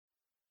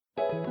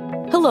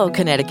Hello,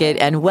 Connecticut,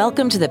 and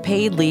welcome to the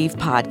Paid Leave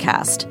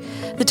Podcast.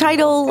 The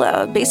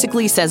title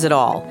basically says it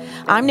all.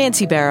 I'm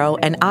Nancy Barrow,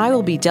 and I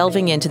will be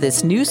delving into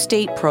this new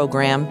state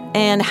program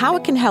and how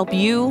it can help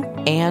you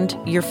and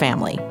your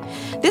family.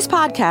 This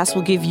podcast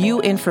will give you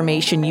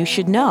information you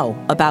should know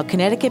about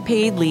Connecticut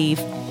paid leave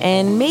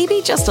and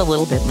maybe just a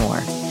little bit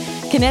more.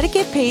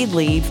 Connecticut paid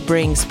leave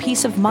brings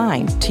peace of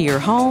mind to your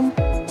home,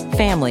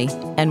 family,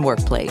 and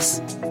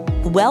workplace.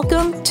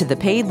 Welcome to the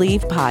Paid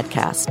Leave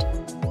Podcast.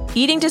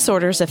 Eating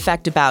disorders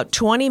affect about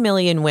 20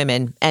 million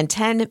women and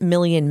 10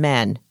 million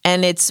men,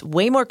 and it's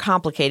way more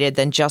complicated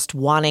than just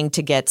wanting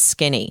to get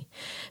skinny.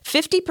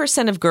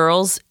 50% of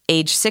girls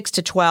age 6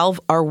 to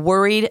 12 are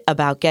worried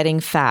about getting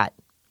fat.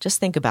 Just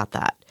think about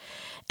that.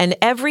 And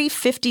every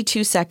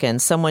 52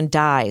 seconds, someone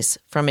dies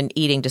from an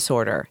eating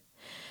disorder.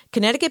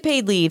 Connecticut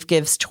Paid Leave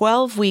gives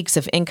 12 weeks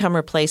of income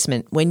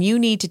replacement when you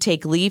need to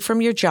take leave from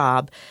your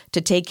job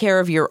to take care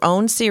of your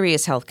own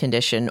serious health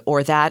condition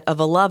or that of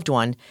a loved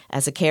one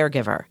as a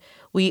caregiver.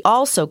 We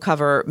also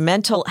cover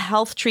mental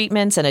health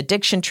treatments and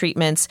addiction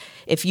treatments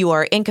if you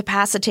are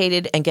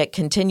incapacitated and get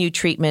continued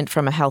treatment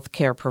from a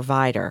healthcare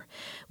provider.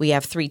 We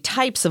have 3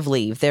 types of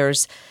leave.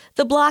 There's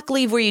the block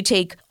leave where you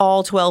take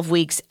all 12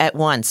 weeks at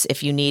once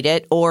if you need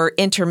it, or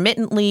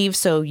intermittent leave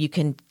so you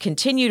can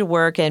continue to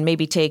work and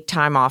maybe take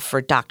time off for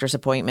doctor's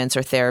appointments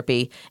or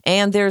therapy.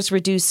 And there's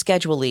reduced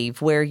schedule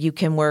leave where you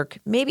can work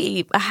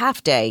maybe a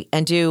half day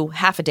and do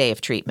half a day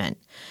of treatment.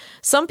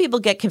 Some people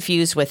get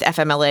confused with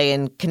FMLA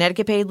and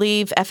Connecticut paid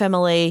leave.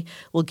 FMLA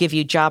will give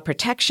you job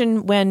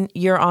protection when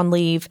you're on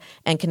leave,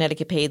 and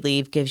Connecticut paid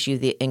leave gives you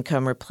the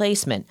income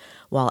replacement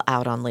while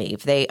out on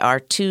leave. They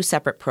are 2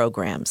 separate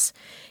programs.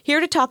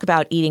 Here to talk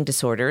about eating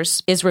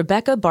disorders is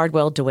Rebecca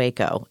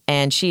Bardwell-Dueco,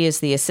 and she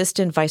is the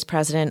Assistant Vice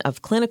President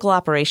of Clinical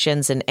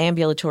Operations and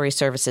Ambulatory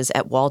Services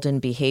at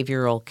Walden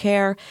Behavioral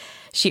Care.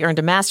 She earned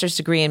a master's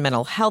degree in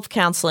mental health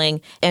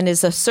counseling and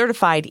is a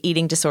certified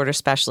eating disorder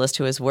specialist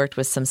who has worked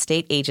with some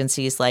state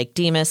agencies like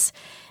DEMAS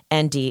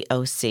and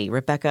DOC.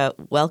 Rebecca,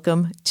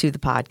 welcome to the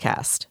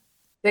podcast.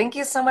 Thank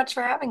you so much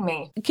for having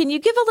me. Can you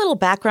give a little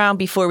background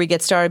before we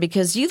get started?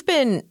 Because you've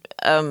been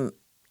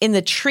in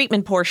the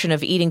treatment portion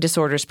of eating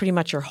disorders pretty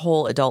much your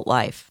whole adult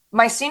life.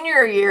 My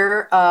senior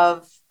year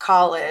of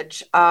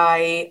college,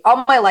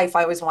 all my life,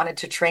 I always wanted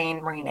to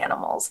train marine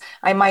animals.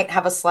 I might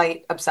have a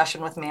slight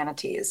obsession with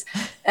manatees.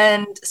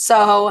 And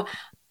so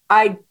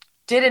I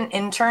did an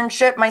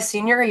internship my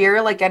senior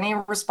year, like any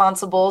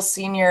responsible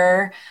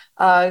senior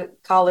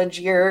college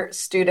year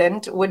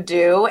student would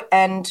do,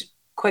 and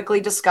quickly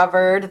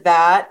discovered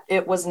that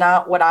it was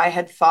not what I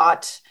had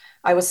thought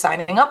I was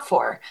signing up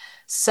for.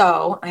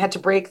 So I had to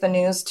break the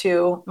news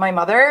to my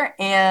mother.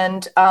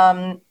 And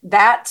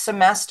that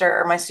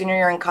semester, my senior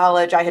year in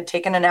college, I had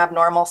taken an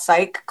abnormal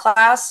psych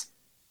class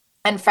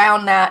and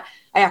found that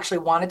I actually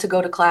wanted to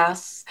go to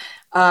class.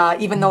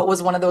 Even though it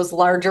was one of those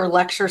larger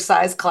lecture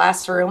size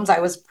classrooms, I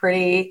was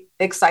pretty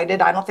excited.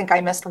 I don't think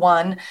I missed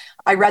one.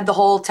 I read the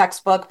whole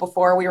textbook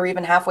before we were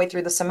even halfway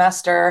through the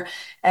semester.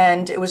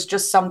 And it was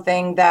just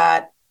something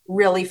that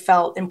really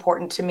felt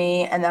important to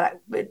me and that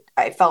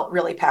I felt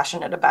really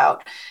passionate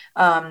about.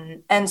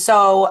 And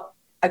so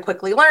I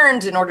quickly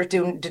learned in order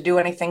to do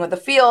anything with the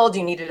field,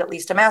 you needed at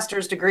least a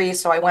master's degree.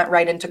 So I went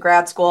right into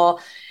grad school.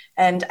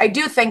 And I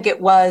do think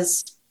it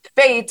was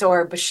fate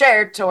or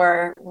beshert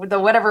or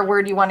whatever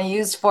word you want to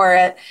use for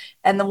it.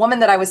 And the woman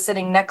that I was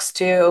sitting next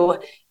to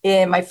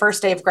in my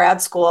first day of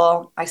grad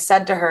school, I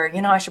said to her,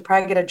 I should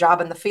probably get a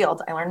job in the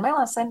field. I learned my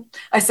lesson.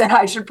 I said,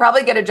 I should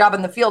probably get a job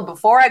in the field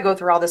before I go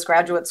through all this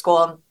graduate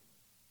school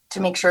to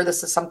make sure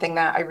this is something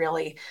that I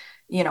really,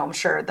 I'm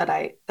sure that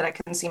I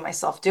can see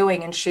myself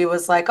doing. And she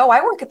was like, oh,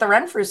 I work at the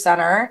Renfrew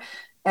Center.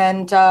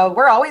 And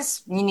we're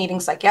always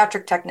needing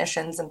psychiatric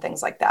technicians and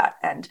things like that.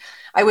 And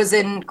I was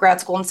in grad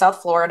school in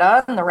South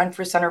Florida, and the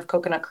Renfrew Center of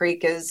Coconut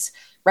Creek is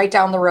right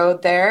down the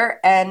road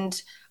there.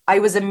 And I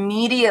was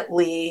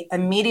immediately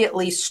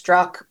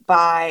struck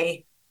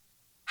by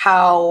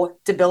how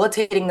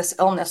debilitating this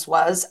illness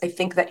was. I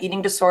think that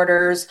eating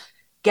disorders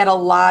get a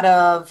lot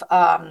of,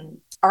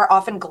 are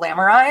often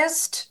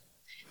glamorized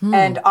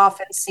and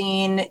often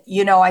seen,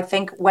 I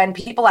think when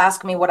people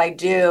ask me what I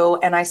do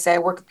and I say I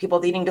work with people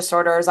with eating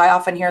disorders, I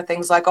often hear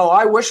things like, oh,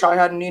 I wish I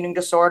had an eating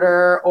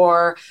disorder,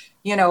 or,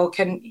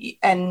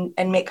 and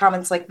make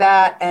comments like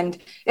that. And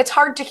it's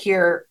hard to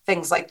hear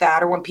things like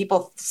that. Or when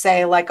people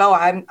say like, oh,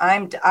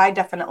 I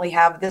definitely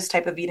have this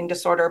type of eating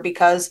disorder,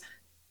 because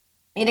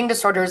eating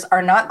disorders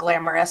are not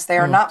glamorous. They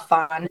are not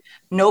fun.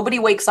 Nobody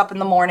wakes up in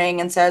the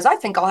morning and says, I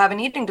think I'll have an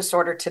eating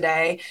disorder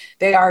today.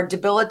 They are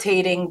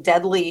debilitating,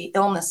 deadly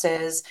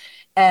illnesses.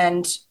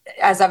 And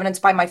as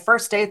evidenced by my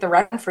first day at the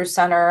Renfrew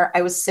Center,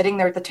 I was sitting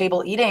there at the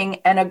table eating,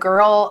 and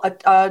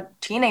a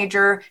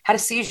teenager had a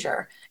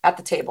seizure at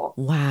the table.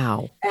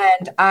 Wow.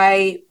 And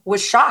I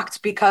was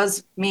shocked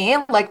because me,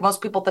 like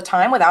most people at the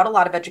time, without a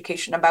lot of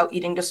education about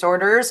eating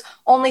disorders,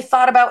 only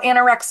thought about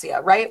anorexia,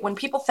 right? When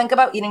people think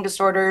about eating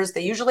disorders,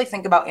 they usually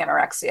think about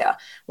anorexia,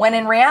 when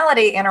in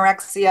reality,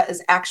 anorexia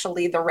is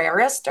actually the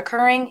rarest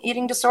occurring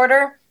eating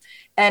disorder.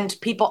 And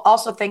people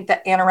also think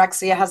that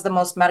anorexia has the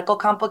most medical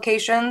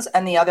complications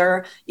and the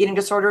other eating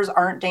disorders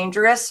aren't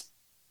dangerous.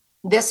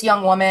 This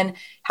young woman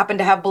happened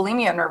to have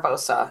bulimia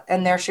nervosa,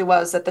 and there she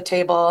was at the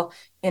table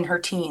in her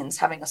teens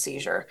having a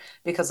seizure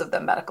because of the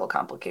medical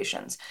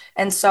complications.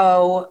 And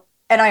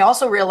I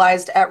also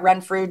realized at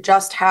Renfrew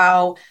just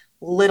how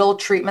little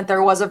treatment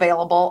there was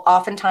available.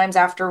 Oftentimes,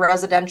 after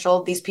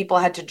residential, these people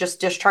had to just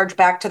discharge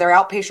back to their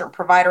outpatient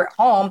provider at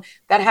home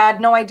that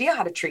had no idea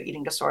how to treat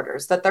eating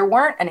disorders, that there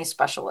weren't any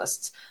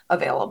specialists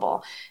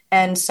available.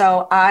 And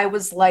so I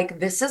was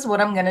like, this is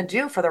what I'm going to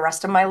do for the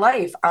rest of my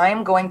life.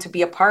 I'm going to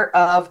be a part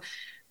of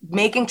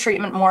making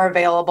treatment more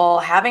available,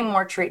 having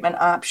more treatment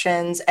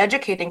options,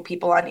 educating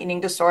people on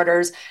eating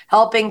disorders,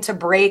 helping to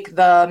break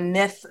the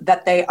myth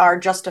that they are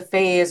just a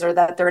phase or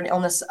that they're an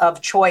illness of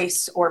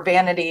choice or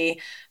vanity,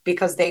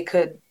 because they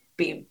couldn't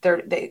be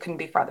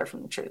farther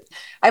from the truth.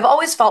 I've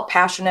always felt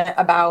passionate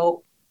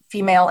about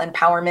female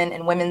empowerment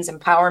and women's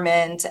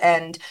empowerment.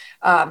 And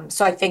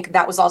so I think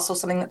that was also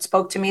something that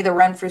spoke to me. The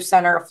Renfrew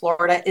Center of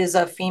Florida is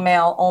a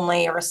female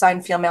only, or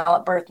assigned female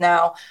at birth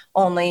now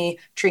only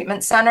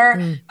treatment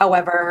center.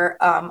 However,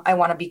 I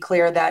want to be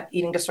clear that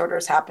eating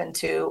disorders happen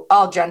to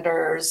all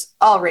genders,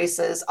 all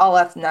races, all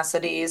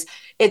ethnicities.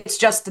 It's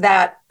just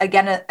that,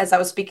 again, as I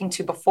was speaking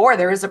to before,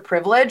 there is a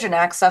privilege in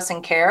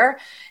accessing care,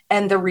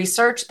 and the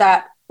research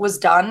that was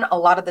done a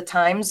lot of the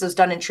times is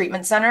done in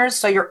treatment centers.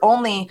 So you're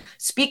only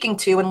speaking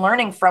to and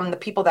learning from the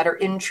people that are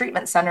in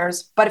treatment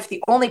centers. But if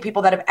the only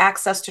people that have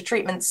access to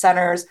treatment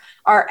centers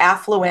are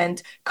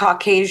affluent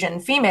Caucasian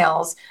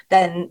females,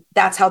 then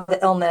that's how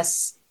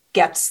that's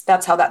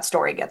how that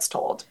story gets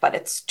told. But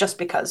it's just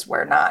because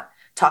we're not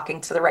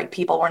talking to the right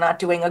people. We're not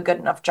doing a good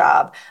enough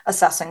job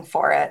assessing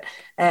for it.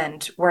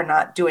 And we're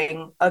not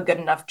doing a good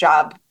enough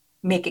job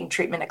making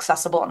treatment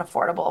accessible and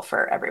affordable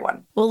for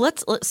everyone. Well,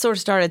 let's sort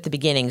of start at the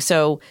beginning.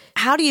 So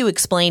how do you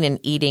explain an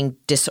eating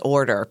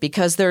disorder?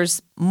 Because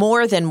there's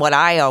more than what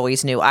I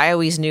always knew. I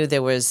always knew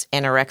there was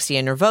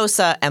anorexia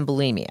nervosa and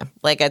bulimia.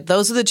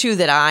 Those are the two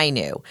that I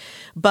knew.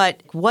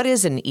 But what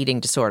is an eating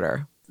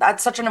disorder?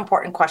 That's such an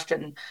important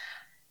question.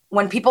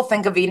 When people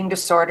think of eating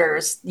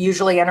disorders,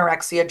 usually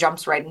anorexia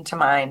jumps right into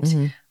mind.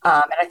 And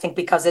I think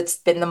because it's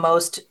been the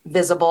most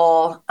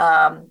visible,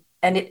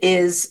 and it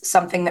is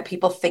something that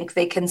people think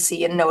they can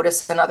see and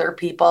notice in other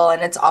people,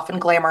 and it's often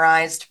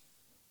glamorized.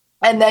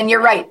 And then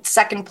you're right,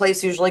 second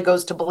place usually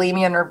goes to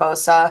bulimia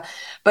nervosa.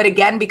 But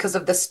again, because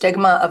of the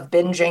stigma of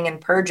binging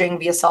and purging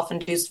via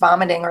self-induced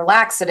vomiting or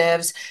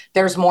laxatives,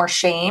 there's more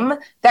shame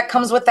that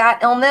comes with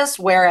that illness,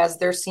 whereas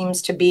there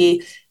seems to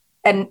be,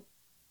 and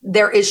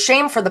there is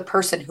shame for the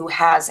person who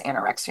has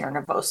anorexia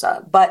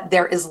nervosa, but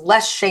there is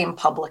less shame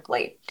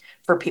publicly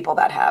for people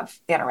that have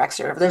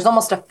anorexia. There's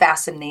almost a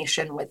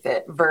fascination with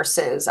it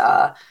versus,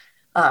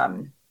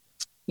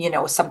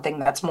 something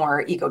that's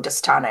more ego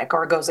dystonic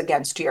or goes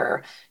against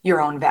your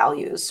own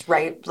values,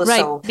 right? Right,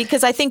 So,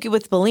 because I think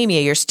with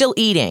bulimia, you're still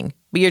eating,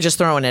 but you're just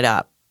throwing it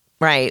up,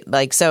 right?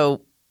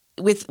 So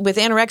with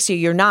anorexia,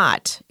 you're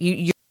not.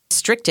 You're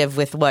restrictive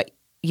with what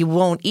you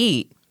won't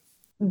eat.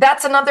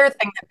 that's another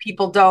thing that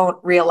people don't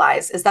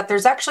realize is that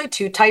there's actually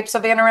two types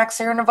of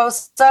anorexia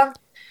nervosa.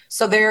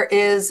 So there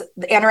is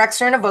the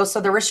anorexia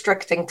nervosa, the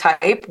restricting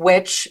type,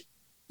 which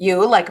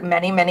you, like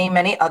many, many,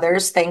 many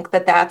others, think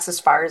that that's as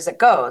far as it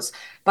goes.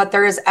 But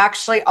there is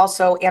actually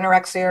also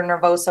anorexia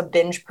nervosa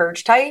binge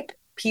purge type.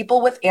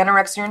 People with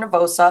anorexia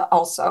nervosa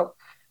also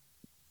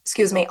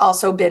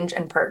binge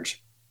and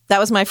purge. That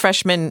was my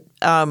freshman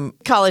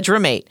college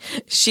roommate.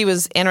 She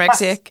was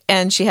anorexic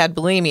and she had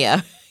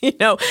bulimia,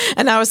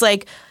 and I was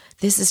like,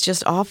 this is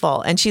just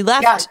awful. And she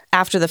left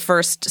after the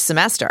first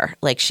semester,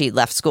 she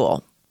left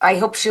school. I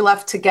hope she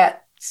left to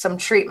get some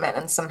treatment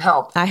and some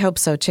help. I hope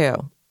so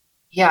too.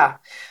 Yeah.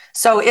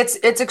 So it's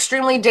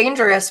extremely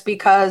dangerous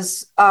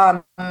because,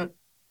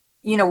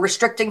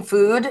 restricting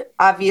food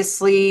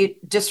obviously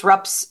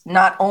disrupts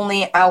not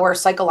only our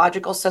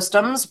psychological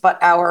systems, but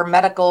our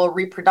medical,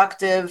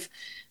 reproductive,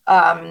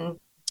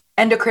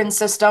 endocrine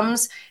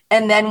systems.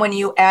 And then when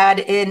you add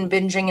in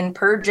binging and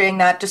purging,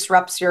 that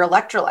disrupts your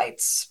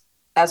electrolytes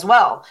as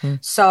well.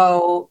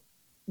 So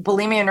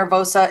bulimia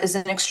nervosa is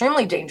an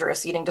extremely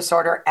dangerous eating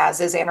disorder,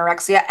 as is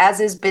anorexia, as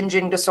is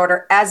binging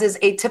disorder, as is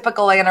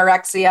atypical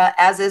anorexia,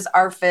 as is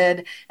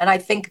ARFID. And I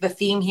think the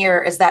theme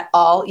here is that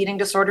all eating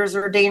disorders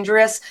are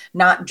dangerous,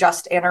 not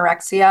just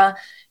anorexia.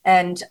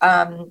 And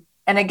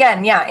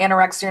again,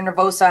 anorexia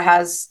nervosa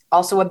has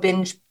also a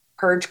binge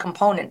purge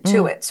component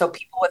to it. So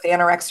people with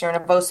anorexia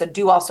nervosa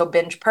do also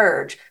binge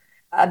purge.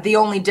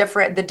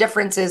 The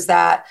difference is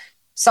that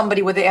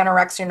somebody with the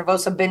anorexia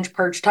nervosa binge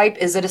purge type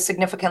is at a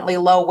significantly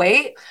low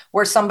weight,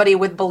 where somebody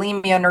with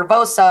bulimia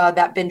nervosa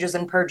that binges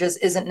and purges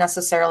isn't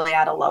necessarily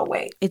at a low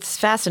weight. It's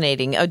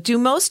fascinating. Do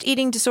most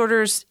eating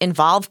disorders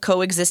involve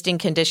coexisting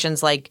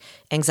conditions like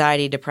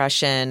anxiety,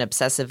 depression,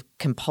 obsessive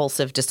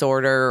compulsive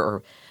disorder,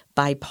 or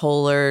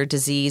bipolar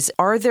disease.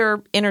 Are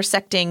there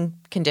intersecting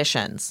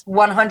conditions?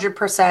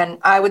 100%.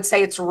 I would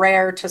say it's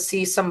rare to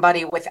see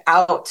somebody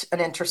without an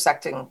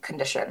intersecting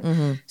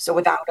condition. So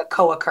without a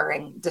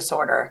co-occurring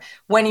disorder.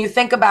 When you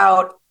think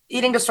about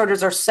eating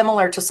disorders are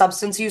similar to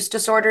substance use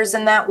disorders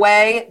in that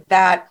way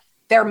that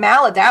they're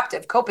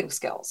maladaptive coping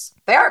skills.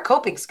 They are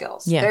coping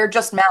skills. Yeah. They're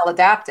just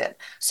maladapted.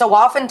 So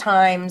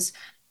oftentimes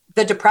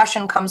the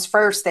depression comes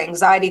first, the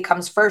anxiety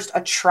comes first,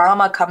 a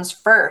trauma comes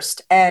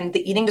first, and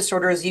the eating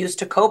disorder is used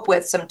to cope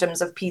with symptoms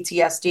of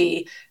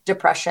PTSD,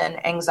 depression,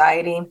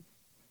 anxiety.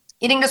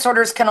 Eating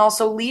disorders can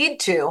also lead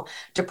to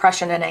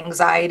depression and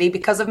anxiety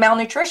because of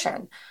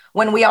malnutrition.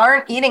 When we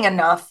aren't eating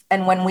enough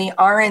and when we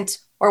aren't,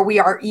 or we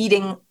are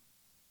eating,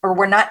 or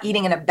we're not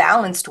eating in a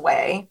balanced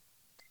way,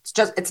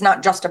 it's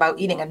not just about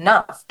eating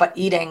enough, but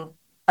eating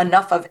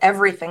enough of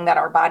everything that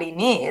our body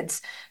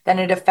needs, then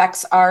it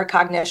affects our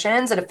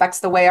cognitions. It affects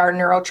the way our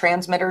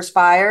neurotransmitters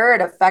fire.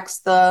 It affects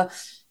the,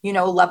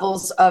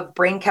 levels of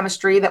brain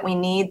chemistry that we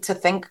need to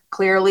think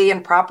clearly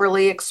and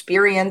properly,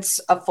 experience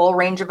a full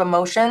range of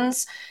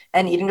emotions,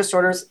 and eating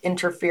disorders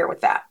interfere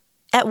with that.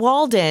 At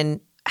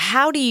Walden,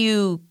 how do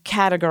you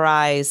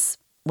categorize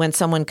when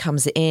someone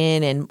comes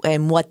in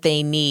and what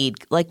they need?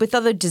 Like with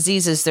other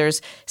diseases,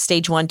 there's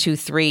stage 1, 2,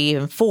 3,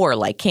 and 4,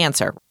 like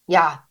cancer.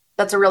 Yeah,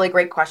 that's a really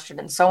great question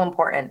and so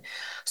important.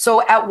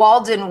 So at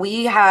Walden,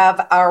 we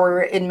have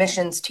our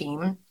admissions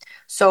team.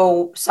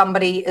 So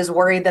somebody is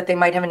worried that they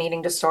might have an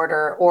eating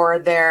disorder, or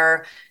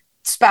their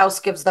spouse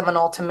gives them an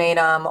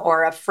ultimatum,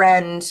 or a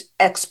friend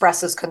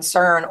expresses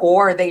concern,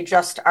 or they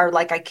just are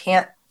like, I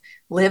can't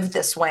live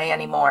this way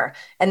anymore.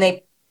 And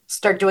they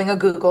start doing a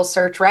Google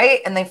search, right?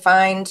 And they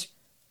find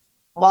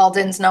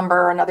Walden's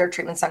number or another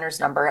treatment center's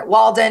number. At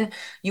Walden,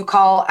 you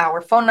call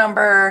our phone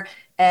number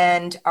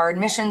and our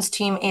admissions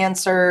team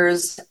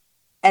answers,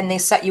 and they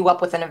set you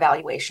up with an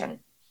evaluation.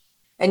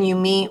 And you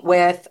meet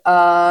with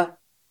a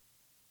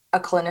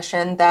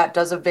clinician that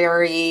does a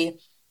very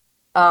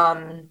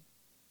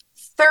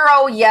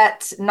thorough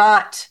yet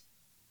not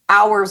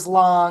hours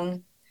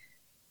long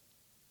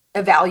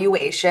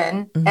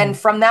evaluation. And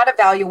from that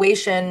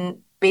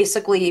evaluation,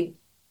 basically,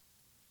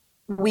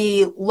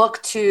 we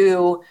look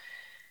to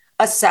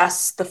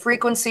assess the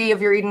frequency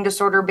of your eating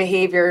disorder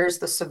behaviors,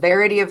 the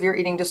severity of your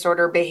eating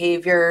disorder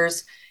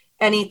behaviors,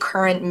 any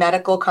current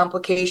medical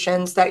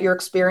complications that you're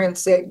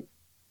experiencing,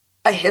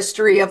 a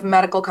history of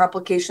medical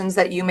complications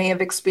that you may have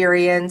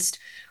experienced.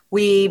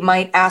 We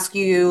might ask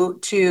you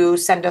to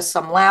send us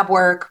some lab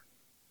work.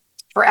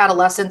 For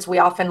adolescents, we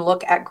often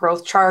look at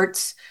growth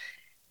charts,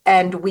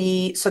 and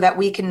so that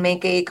we can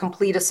make a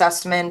complete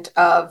assessment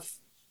of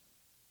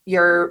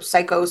your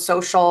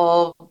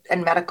psychosocial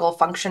and medical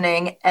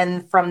functioning.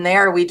 And from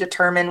there, we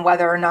determine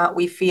whether or not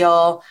we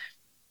feel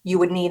you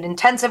would need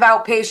intensive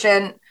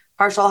outpatient,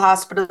 partial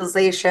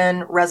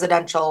hospitalization,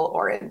 residential,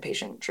 or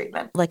inpatient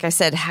treatment. Like I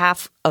said,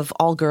 half of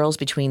all girls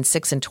between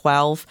 6 and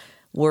 12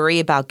 worry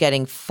about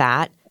getting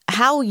fat.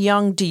 How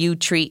young do you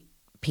treat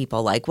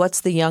people? Like,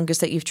 what's the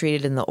youngest that you've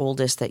treated and the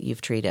oldest that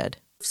you've treated?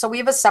 So we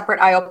have a separate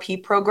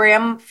IOP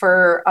program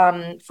for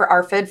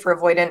ARFID, for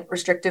avoidant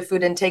restrictive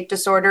food intake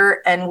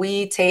disorder, and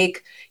we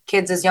take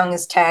kids as young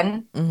as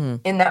 10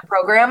 in that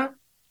program.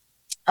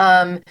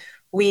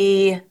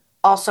 We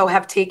also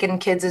have taken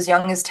kids as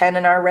young as 10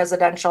 in our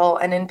residential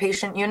and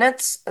inpatient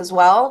units as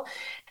well.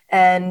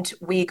 And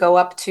we go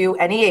up to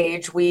any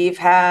age. We've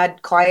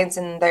had clients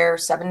in their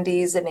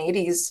 70s and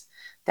 80s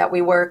that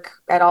we work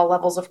at all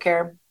levels of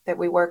care, that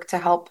we work to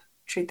help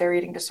treat their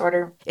eating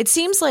disorder. It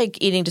seems like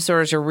eating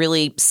disorders are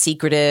really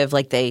secretive,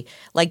 like they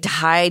like to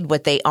hide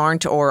what they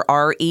aren't or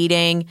are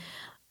eating.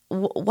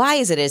 Why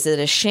is it? Is it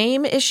a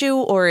shame issue,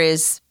 or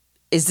is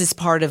this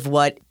part of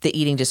what the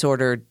eating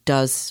disorder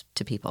does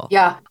to people?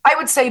 Yeah, I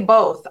would say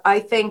both. I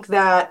think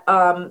that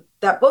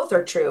that both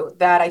are true,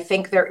 that I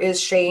think there is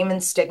shame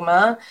and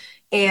stigma,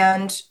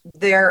 and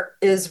there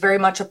is very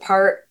much a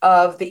part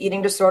of the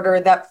eating disorder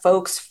that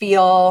folks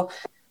feel,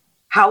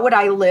 how would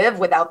I live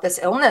without this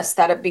illness?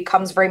 That it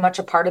becomes very much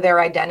a part of their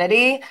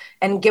identity,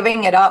 and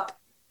giving it up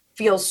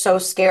feels so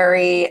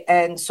scary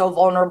and so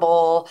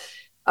vulnerable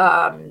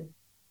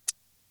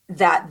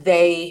that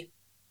they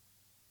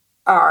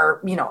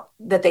are,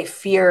 that they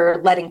fear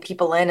letting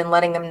people in and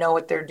letting them know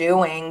what they're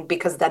doing,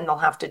 because then they'll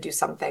have to do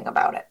something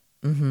about it.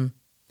 Mm-hmm.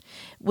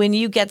 When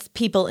you get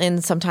people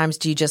in, sometimes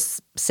do you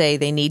just say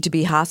they need to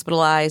be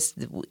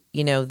hospitalized?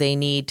 They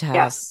need to have,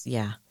 yes.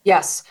 Yeah.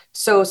 Yes.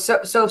 So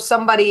if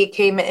somebody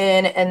came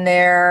in and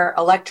their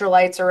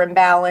electrolytes are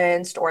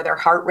imbalanced, or their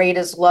heart rate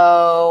is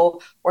low,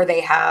 or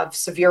they have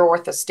severe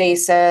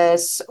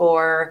orthostasis,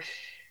 or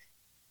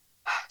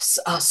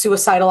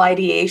suicidal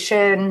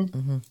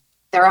ideation,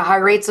 there are high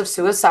rates of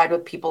suicide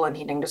with people in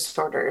eating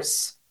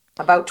disorders.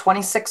 About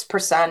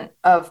 26%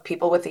 of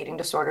people with eating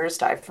disorders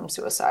die from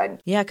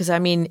suicide. Yeah, because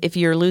if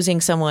you're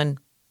losing someone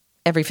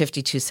every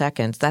 52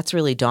 seconds, that's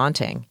really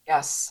daunting.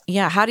 Yes.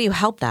 Yeah. How do you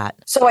help that?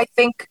 So I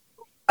think,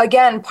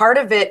 again, part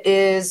of it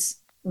is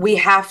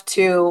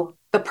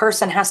the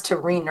person has to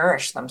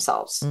re-nourish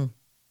themselves.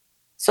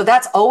 So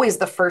that's always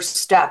the first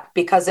step,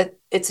 because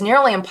it's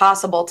nearly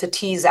impossible to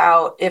tease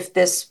out if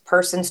this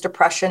person's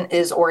depression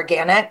is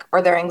organic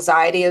or their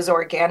anxiety is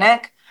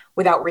organic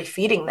without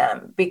refeeding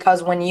them.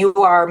 Because when you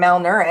are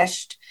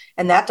malnourished,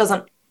 and that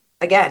doesn't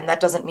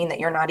mean that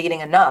you're not eating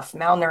enough.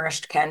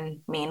 Malnourished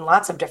can mean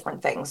lots of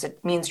different things.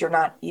 It means you're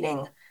not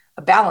eating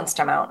a balanced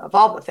amount of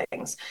all the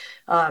things.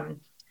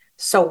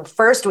 So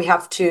first we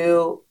have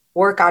to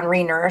work on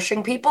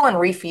renourishing people and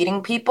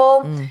refeeding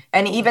people.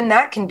 And even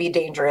that can be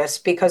dangerous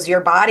because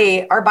our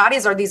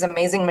bodies are these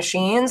amazing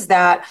machines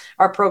that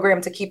are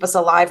programmed to keep us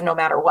alive no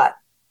matter what.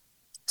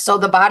 So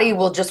the body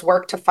will just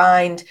work to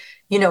find,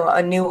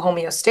 a new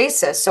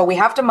homeostasis. So we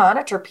have to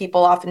monitor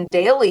people often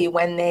daily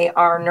when they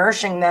are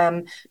nourishing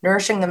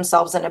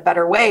themselves in a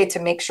better way to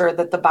make sure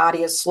that the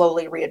body is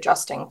slowly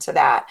readjusting to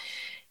that.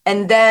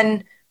 And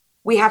then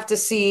we have to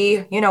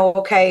see,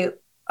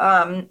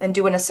 and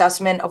do an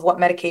assessment of what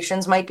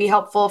medications might be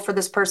helpful for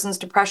this person's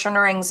depression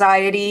or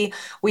anxiety.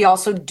 We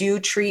also do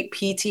treat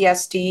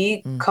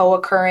PTSD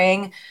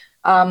co-occurring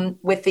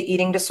with the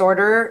eating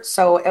disorder.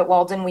 So at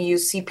Walden, we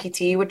use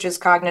CPT, which is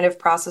cognitive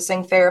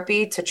processing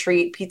therapy, to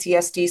treat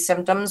PTSD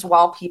symptoms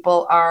while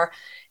people are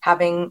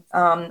in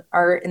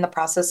the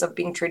process of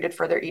being treated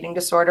for their eating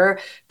disorder,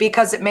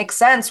 because it makes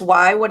sense.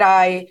 Why would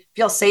I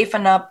feel safe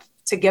enough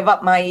to give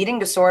up my eating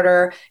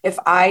disorder if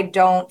I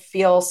don't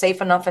feel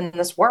safe enough in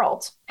this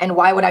world? And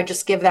why would I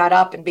just give that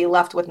up and be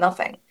left with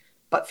nothing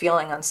but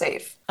feeling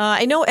unsafe?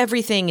 I know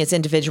everything is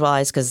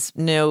individualized because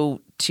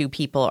no two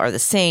people are the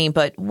same,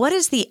 but what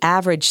is the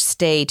average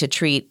stay to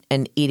treat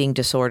an eating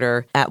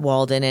disorder at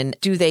Walden? And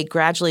do they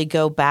gradually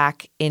go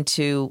back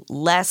into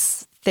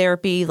less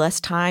therapy, less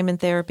time in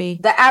therapy?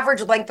 The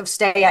average length of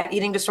stay at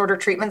eating disorder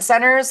treatment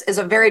centers is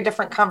a very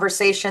different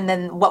conversation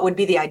than what would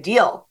be the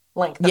ideal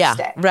length of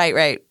stay.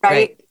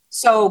 Right.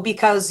 So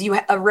because you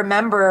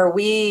remember,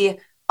 we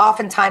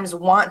oftentimes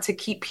want to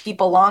keep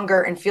people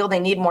longer and feel they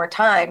need more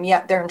time,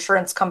 yet their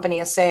insurance company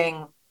is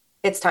saying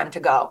it's time to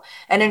go.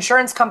 And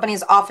insurance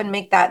companies often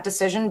make that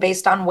decision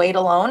based on weight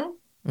alone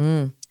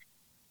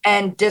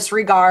and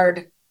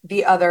disregard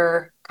the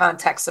other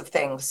contexts of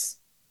things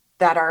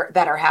that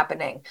are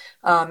happening,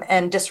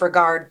 and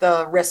disregard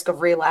the risk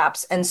of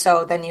relapse. And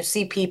so then you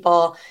see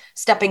people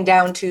stepping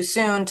down too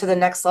soon to the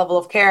next level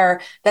of care,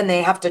 then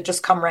they have to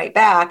just come right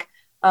back,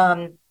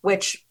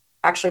 which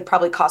actually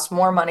probably costs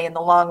more money in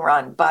the long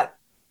run. But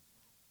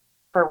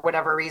for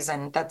whatever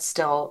reason, that's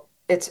still,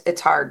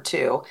 it's hard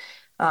to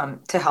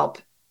help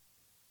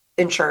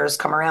insurers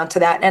come around to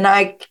that. And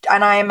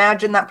I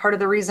imagine that part of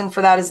the reason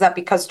for that is that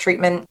because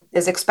treatment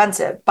is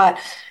expensive. But,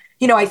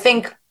 I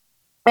think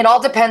it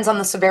all depends on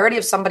the severity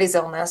of somebody's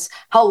illness,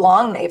 how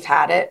long they've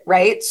had it,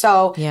 right?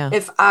 So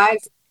if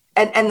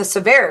and the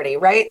severity,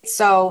 right?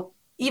 So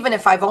even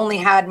if I've only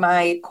had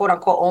my quote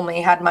unquote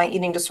only had my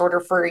eating disorder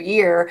for a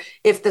year,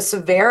 if the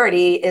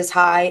severity is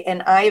high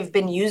and I've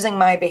been using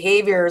my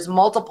behaviors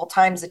multiple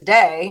times a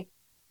day,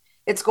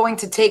 it's going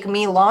to take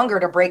me longer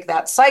to break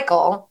that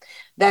cycle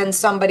than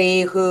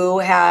somebody who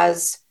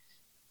has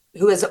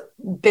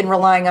been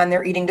relying on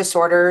their eating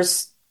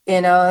disorders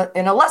in a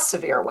less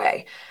severe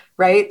way.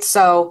 Right.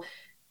 So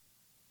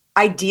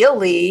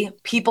ideally,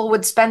 people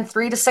would spend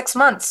 3 to 6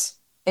 months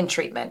in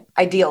treatment.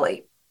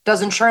 Ideally.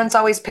 Does insurance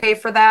always pay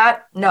for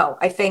that? No.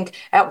 I think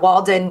at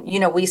Walden,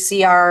 we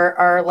see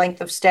our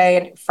length of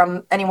stay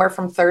from anywhere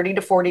from 30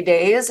 to 40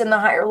 days in the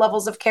higher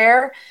levels of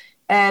care.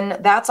 And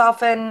that's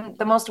often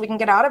the most we can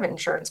get out of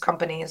insurance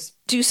companies.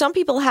 Do some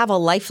people have a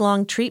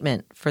lifelong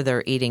treatment for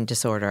their eating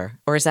disorder,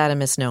 or is that a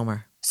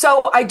misnomer?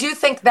 So I do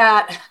think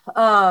that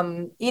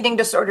eating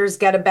disorders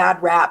get a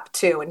bad rap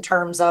too, in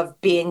terms of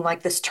being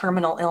like this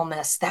terminal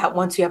illness that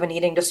once you have an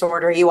eating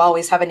disorder, you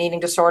always have an eating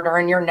disorder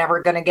and you're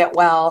never going to get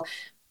well.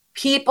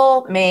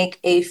 People make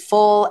a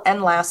full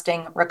and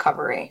lasting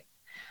recovery.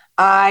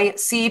 I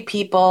see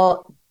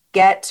people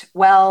get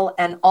well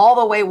and all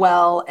the way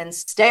well and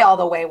stay all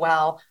the way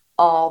well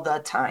all the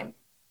time.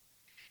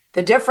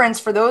 The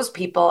difference for those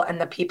people and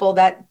the people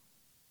that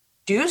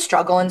do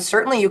struggle, and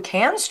certainly you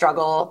can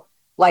struggle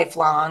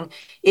lifelong,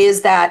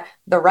 is that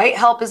the right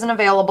help isn't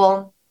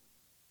available,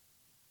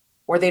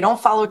 or they don't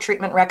follow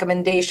treatment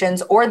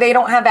recommendations, or they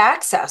don't have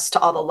access to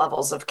all the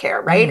levels of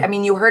care, right? I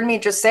mean, you heard me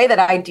just say that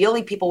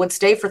ideally people would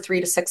stay for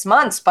 3 to 6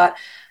 months, but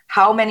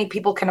how many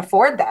people can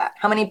afford that?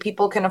 How many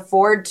people can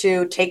afford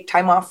to take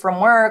time off from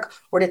work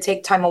or to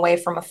take time away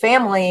from a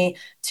family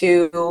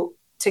to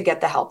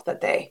get the help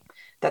that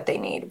they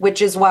need?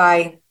 Which is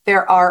why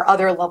there are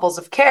other levels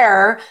of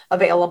care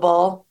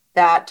available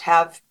that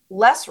have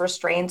less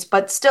restraints,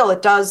 but still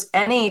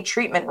any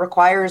treatment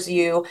requires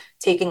you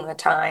taking the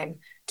time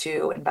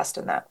to invest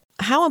in that.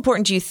 How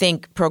important do you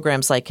think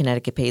programs like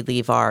Connecticut Paid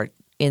Leave are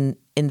in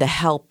the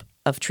help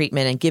of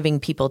treatment and giving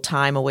people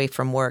time away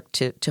from work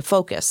to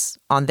focus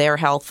on their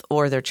health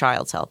or their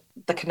child's health?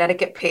 The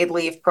Connecticut Paid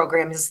Leave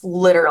program is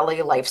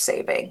literally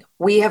life-saving.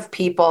 We have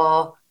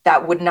people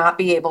that would not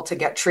be able to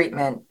get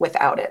treatment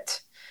without it.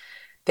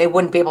 They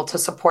wouldn't be able to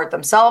support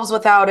themselves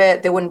without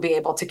it. They wouldn't be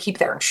able to keep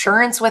their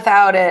insurance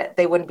without it.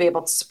 They wouldn't be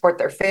able to support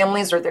their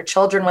families or their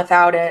children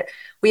without it.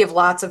 we have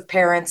lots of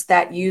parents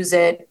that use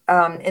it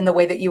in the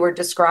way that you were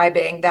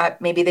describing,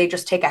 that maybe they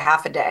just take a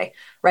half a day,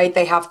 right?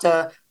 They have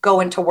to go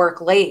into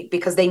work late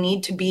because they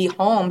need to be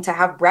home to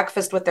have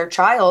breakfast with their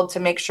child to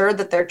make sure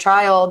that their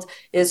child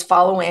is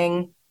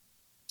following,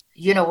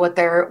 what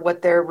their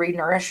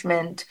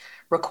renourishment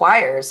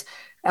requires.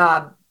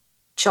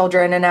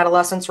 Children and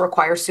adolescents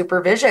require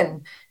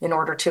supervision in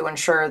order to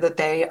ensure that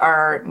they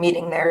are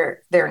meeting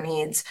their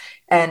needs.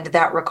 And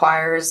that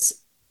requires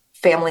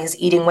families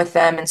eating with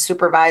them and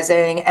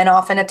supervising and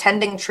often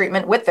attending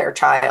treatment with their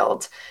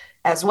child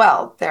as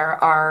well.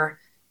 There are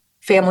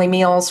family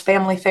meals,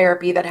 family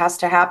therapy that has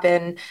to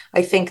happen.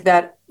 I think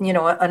that,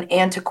 an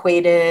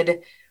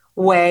antiquated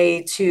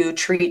way to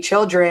treat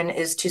children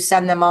is to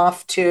send them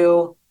off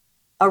to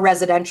a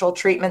residential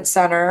treatment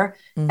center,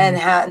 and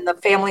the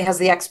family has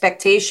the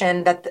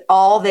expectation that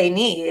all they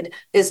need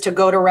is to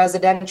go to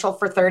residential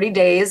for 30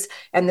 days,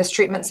 and this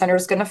treatment center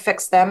is going to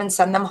fix them and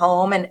send them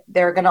home, and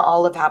they're going to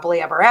all live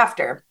happily ever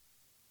after.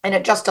 And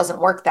it just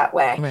doesn't work that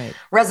way. Right.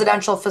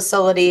 Residential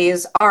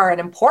facilities are an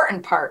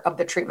important part of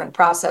the treatment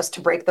process to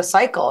break the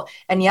cycle.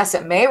 And yes,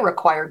 it may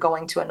require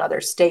going to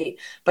another state,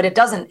 but it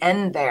doesn't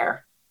end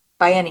there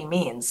by any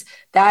means.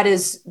 That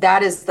is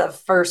the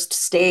first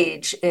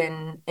stage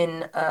in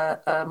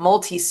a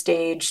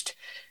multi-staged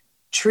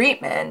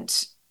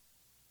treatment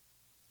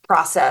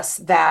process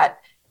that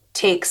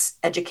takes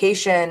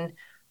education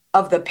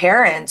of the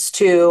parents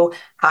to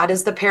how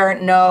does the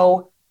parent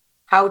know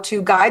how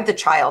to guide the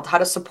child, how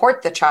to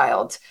support the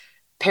child.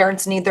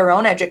 Parents need their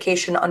own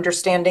education,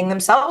 understanding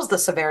themselves the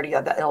severity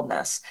of the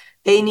illness.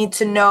 They need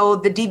to know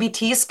the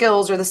DBT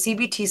skills or the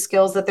CBT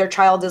skills that their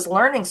child is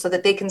learning so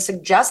that they can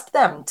suggest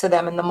them to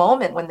them in the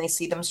moment when they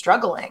see them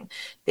struggling.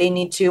 They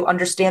need to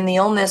understand the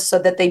illness so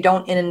that they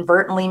don't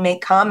inadvertently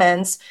make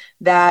comments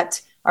that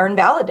are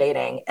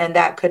invalidating and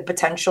that could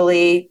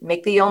potentially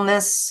make the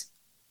illness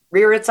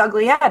rear its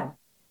ugly head.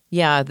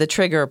 Yeah, the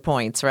trigger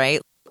points,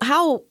 right?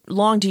 How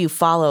long do you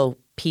follow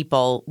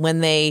people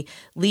when they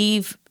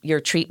leave your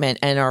treatment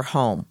and are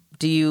home?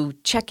 Do you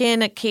check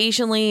in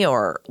occasionally,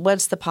 or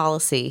what's the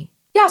policy?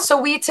 Yeah,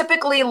 so we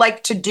typically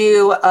like to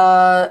do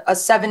a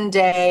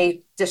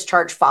 7-day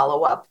discharge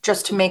follow-up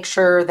just to make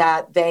sure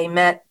that they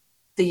met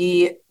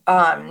the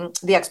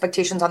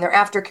expectations on their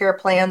aftercare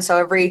plan. So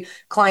every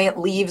client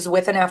leaves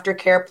with an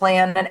aftercare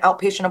plan, an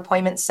outpatient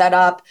appointment set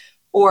up,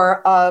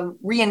 or a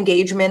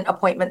re-engagement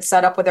appointment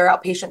set up with their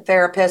outpatient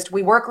therapist.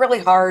 We work really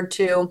hard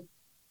to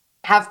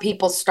have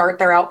people start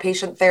their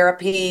outpatient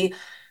therapy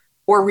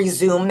or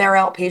resume their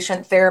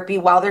outpatient therapy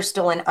while they're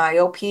still in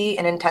IOP,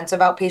 in intensive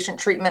outpatient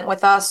treatment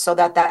with us, so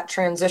that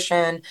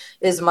transition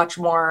is much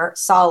more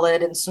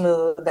solid and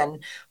smooth.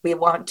 And we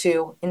want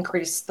to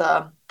increase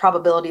the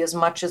probability as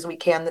much as we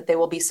can that they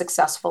will be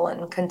successful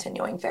in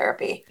continuing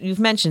therapy. You've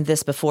mentioned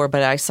this before,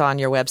 but I saw on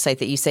your website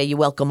that you say you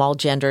welcome all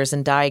genders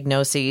and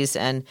diagnoses.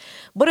 And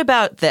what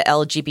about the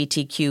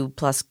LGBTQ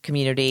plus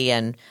community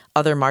and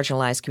other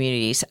marginalized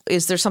communities?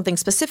 Is there something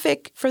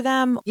specific for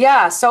them?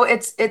 Yeah, so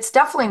it's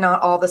definitely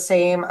not all the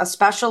same,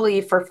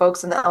 especially for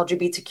folks in the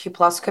LGBTQ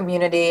plus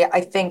community. I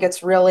think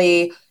it's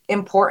really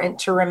important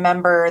to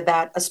remember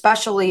that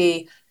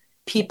especially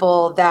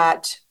people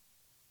that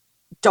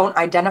don't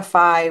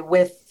identify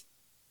with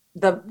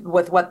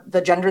what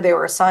the gender they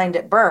were assigned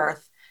at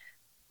birth,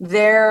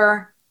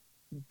 their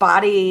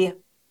body,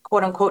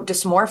 quote unquote,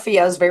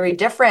 dysmorphia is very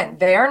different.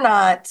 They're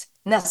not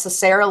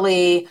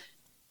necessarily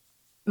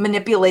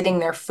manipulating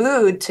their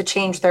food to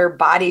change their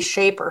body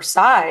shape or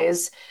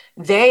size.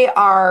 They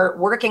are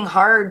working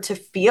hard to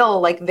feel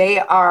like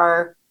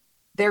their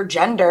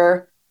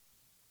gender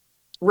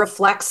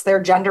reflects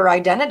their gender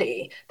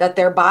identity, that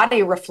their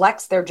body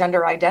reflects their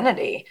gender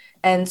identity.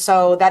 And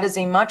so that is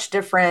a much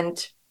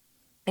different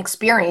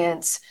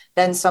experience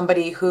than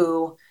somebody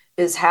who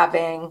is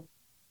having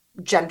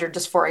body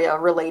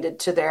dysmorphia related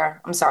to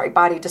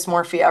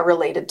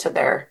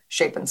their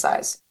shape and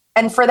size.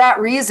 And for that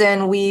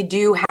reason, we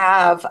do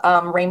have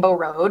Rainbow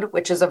Road,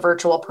 which is a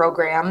virtual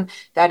program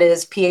that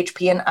is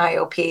PHP and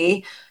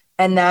IOP.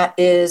 And that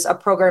is a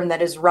program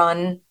that is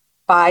run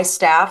by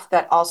staff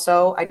that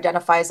also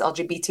identifies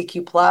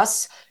LGBTQ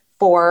plus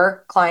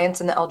for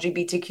clients in the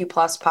LGBTQ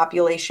plus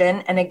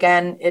population. And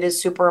again, it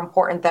is super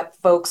important that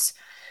folks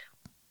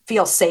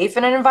feel safe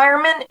in an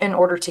environment in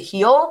order to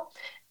heal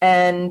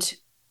and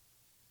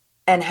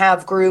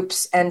have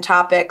groups and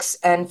topics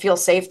and feel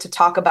safe to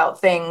talk about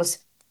things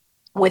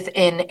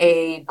within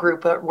a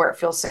group where it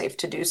feels safe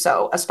to do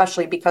so,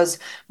 especially because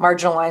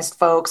marginalized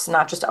folks,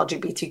 not just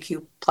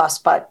LGBTQ plus,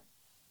 but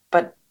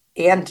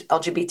and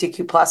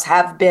LGBTQ plus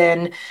have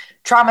been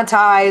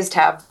traumatized,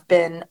 have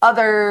been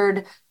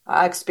othered,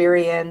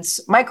 experience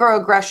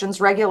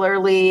microaggressions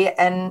regularly.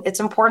 And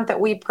it's important that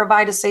we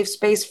provide a safe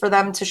space for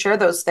them to share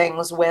those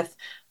things with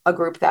a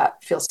group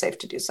that feels safe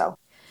to do so.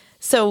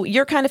 So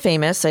you're kind of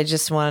famous. I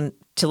just want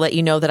to let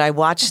you know that I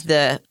watched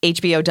the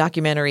HBO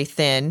documentary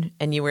Thin,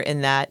 and you were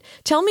in that.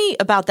 Tell me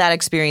about that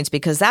experience,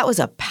 because that was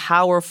a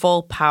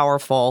powerful,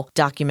 powerful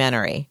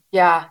documentary.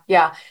 Yeah.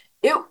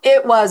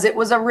 It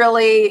was a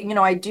really,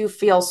 I do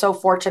feel so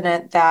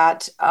fortunate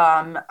that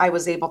I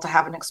was able to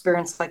have an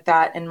experience like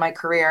that in my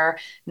career.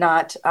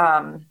 Not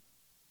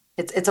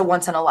it's a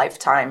once in a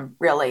lifetime,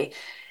 really.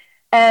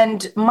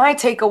 And my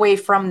takeaway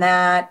from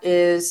that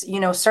is,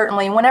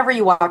 certainly whenever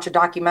you watch a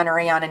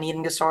documentary on an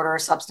eating disorder or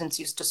substance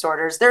use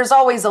disorders, there's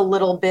always a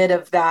little bit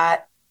of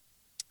that,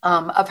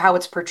 of how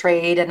it's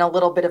portrayed and a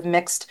little bit of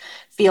mixed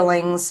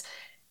feelings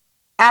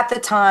at the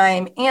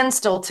time and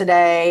still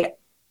today.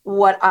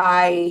 What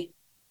I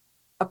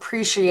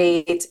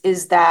appreciate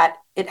is that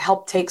it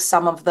helped take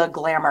some of the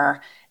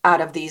glamour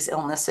out of these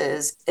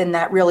illnesses, and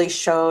that really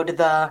showed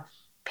the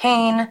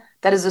pain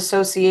that is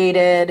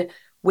associated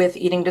with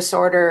eating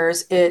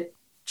disorders. It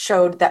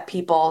showed that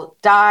people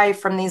die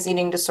from these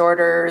eating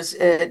disorders.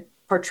 It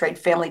portrayed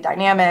family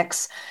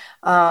dynamics.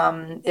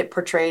 It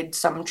portrayed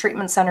some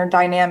treatment center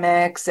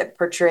dynamics. It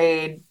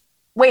portrayed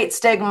weight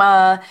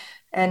stigma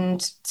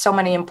and so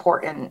many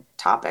important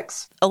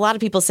topics. A lot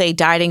of people say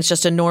dieting's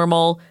just a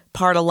normal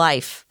part of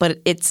life,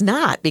 but it's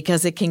not,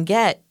 because it can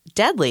get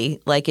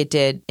deadly like it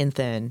did in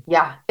Thin.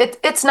 Yeah,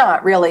 it's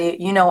not really.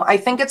 I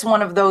think it's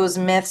one of those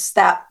myths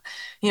that,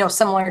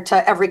 similar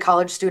to every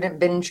college student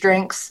binge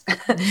drinks,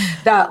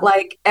 that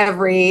like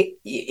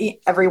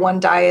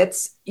everyone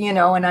diets,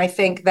 and I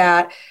think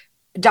that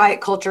diet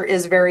culture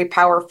is very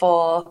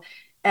powerful,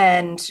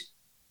 and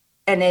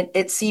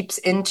it seeps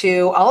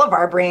into all of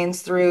our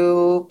brains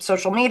through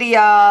social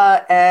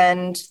media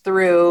and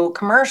through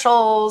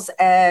commercials,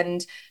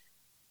 and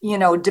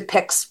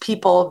depicts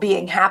people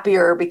being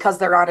happier because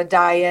they're on a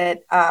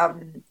diet.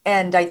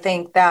 And I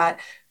think that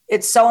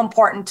it's so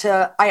important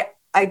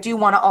I do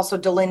want to also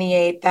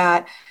delineate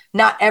that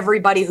not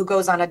everybody who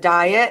goes on a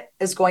diet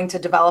is going to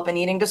develop an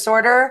eating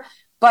disorder,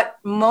 but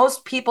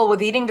most people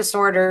with eating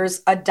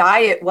disorders, a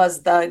diet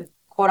was the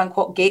quote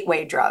unquote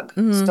gateway drug,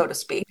 so to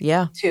speak,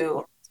 Yeah.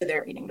 to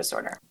their eating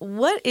disorder.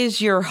 What is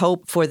your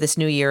hope for this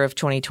new year of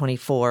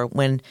 2024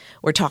 when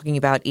we're talking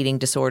about eating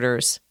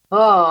disorders?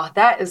 Oh,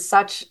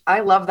 I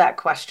love that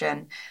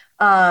question.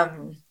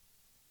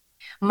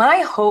 My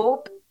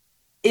hope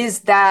is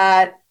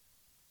that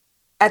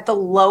at the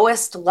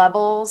lowest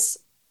levels,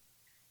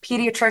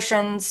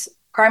 pediatricians,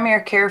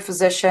 primary care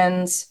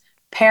physicians,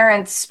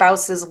 parents,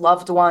 spouses,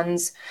 loved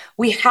ones,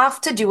 we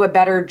have to do a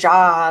better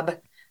job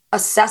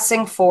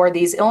assessing for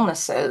these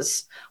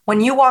illnesses. When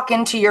you walk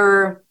into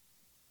your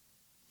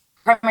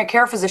primary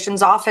care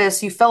physician's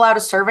office, you fill out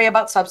a survey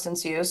about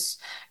substance use,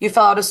 you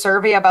fill out a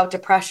survey about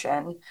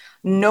depression.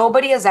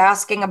 Nobody is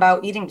asking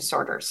about eating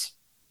disorders.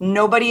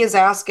 Nobody is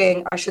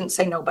asking, I shouldn't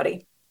say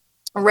nobody.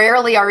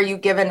 Rarely are you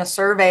given a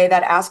survey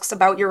that asks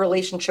about your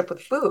relationship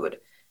with food.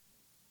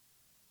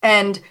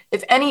 And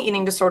if any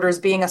eating disorder is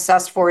being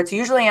assessed for, it's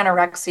usually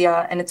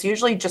anorexia, and it's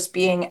usually just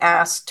being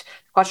asked,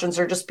 questions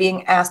are just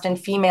being asked in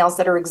females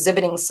that are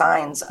exhibiting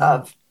signs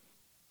of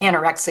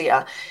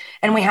anorexia.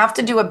 And we have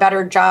to do a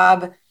better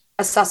job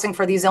assessing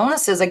for these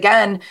illnesses.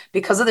 Again,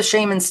 because of the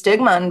shame and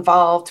stigma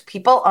involved,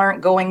 people aren't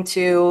going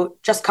to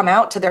just come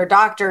out to their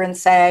doctor and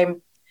say,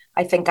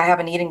 I think I have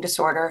an eating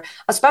disorder,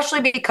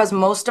 especially because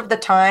most of the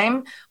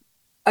time,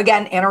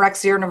 again,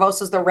 anorexia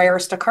nervosa is the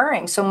rarest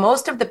occurring. So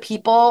most of the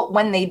people,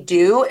 when they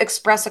do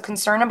express a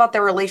concern about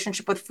their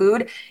relationship with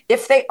food,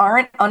 if they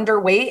aren't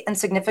underweight and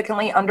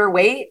significantly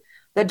underweight,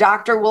 the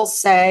doctor will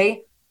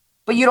say,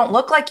 but you don't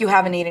look like you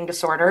have an eating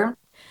disorder.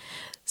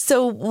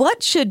 So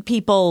what should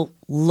people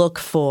look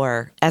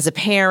for as a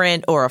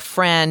parent or a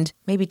friend,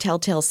 maybe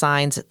telltale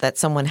signs that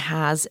someone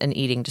has an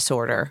eating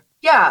disorder?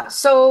 Yeah.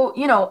 So,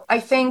 I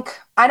think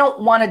I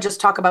don't want to just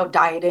talk about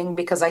dieting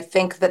because I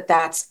think that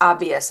that's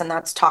obvious and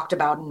that's talked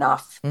about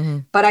enough. Mm-hmm.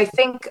 But I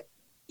think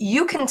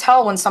you can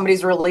tell when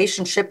somebody's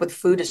relationship with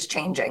food is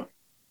changing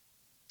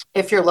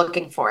if you're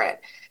looking for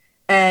it.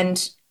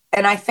 And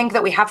I think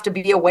that we have to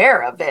be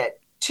aware of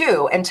it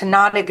too, and to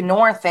not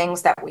ignore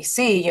things that we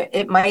see.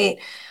 It might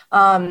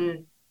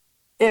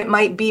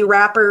be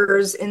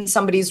wrappers in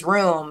somebody's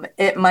room.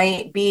 It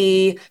might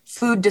be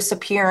food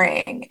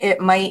disappearing. It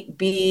might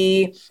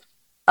be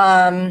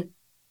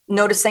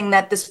noticing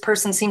that this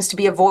person seems to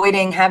be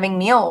avoiding having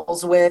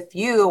meals with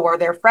you or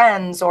their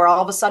friends, or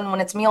all of a sudden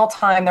when it's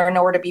mealtime, they're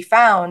nowhere to be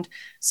found.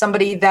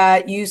 Somebody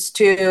that used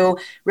to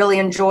really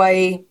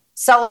enjoy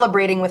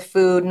celebrating with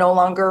food no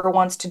longer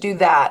wants to do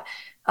that.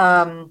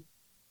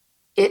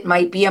 It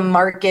might be a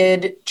marked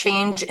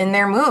change in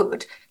their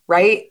mood,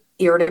 right?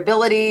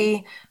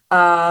 Irritability,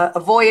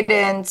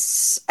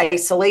 avoidance,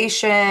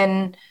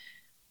 isolation.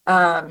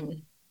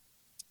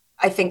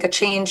 I think a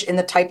change in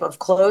the type of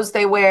clothes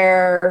they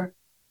wear.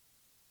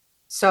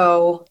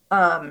 So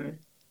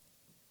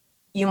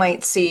you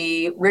might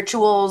see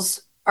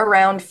rituals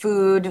around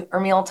food or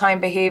mealtime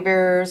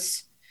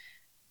behaviors,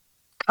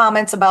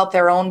 comments about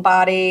their own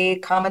body,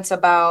 comments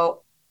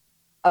about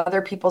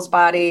other people's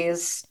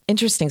bodies.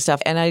 Interesting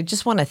stuff. And I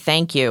just want to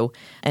thank you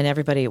and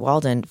everybody at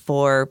Walden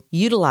for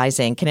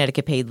utilizing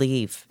Connecticut paid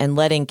leave and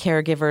letting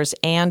caregivers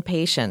and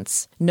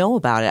patients know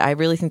about it. I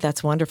really think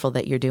that's wonderful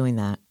that you're doing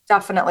that.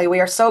 Definitely. We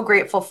are so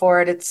grateful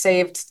for it. It's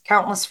saved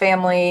countless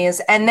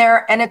families. And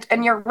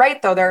you're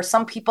right, though. There are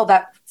some people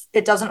that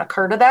it doesn't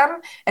occur to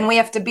them. And we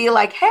have to be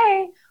like,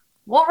 hey,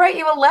 we'll write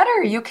you a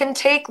letter. You can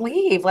take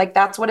leave. Like,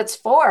 that's what it's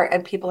for.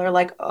 And people are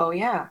like, oh,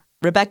 yeah.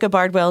 Rebecca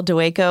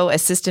Bardwell-Dueco,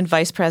 Assistant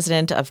Vice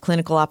President of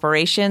Clinical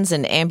Operations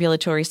and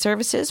Ambulatory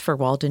Services for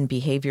Walden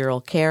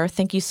Behavioral Care.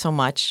 Thank you so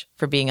much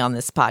for being on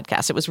this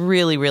podcast. It was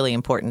really, really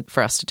important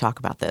for us to talk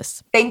about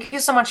this. Thank you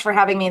so much for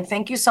having me, and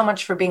thank you so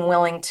much for being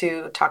willing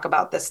to talk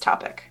about this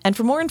topic. And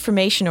for more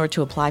information or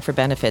to apply for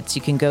benefits,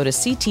 you can go to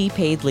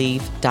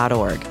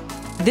ctpaidleave.org.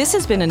 This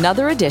has been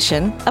another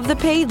edition of the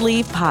Paid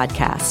Leave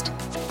Podcast.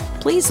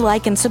 Please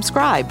like and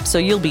subscribe so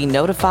you'll be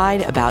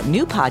notified about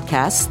new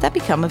podcasts that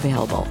become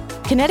available.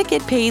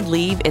 Connecticut Paid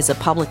Leave is a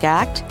public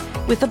act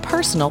with a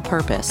personal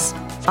purpose.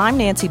 I'm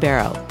Nancy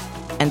Barrow,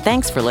 and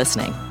thanks for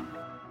listening.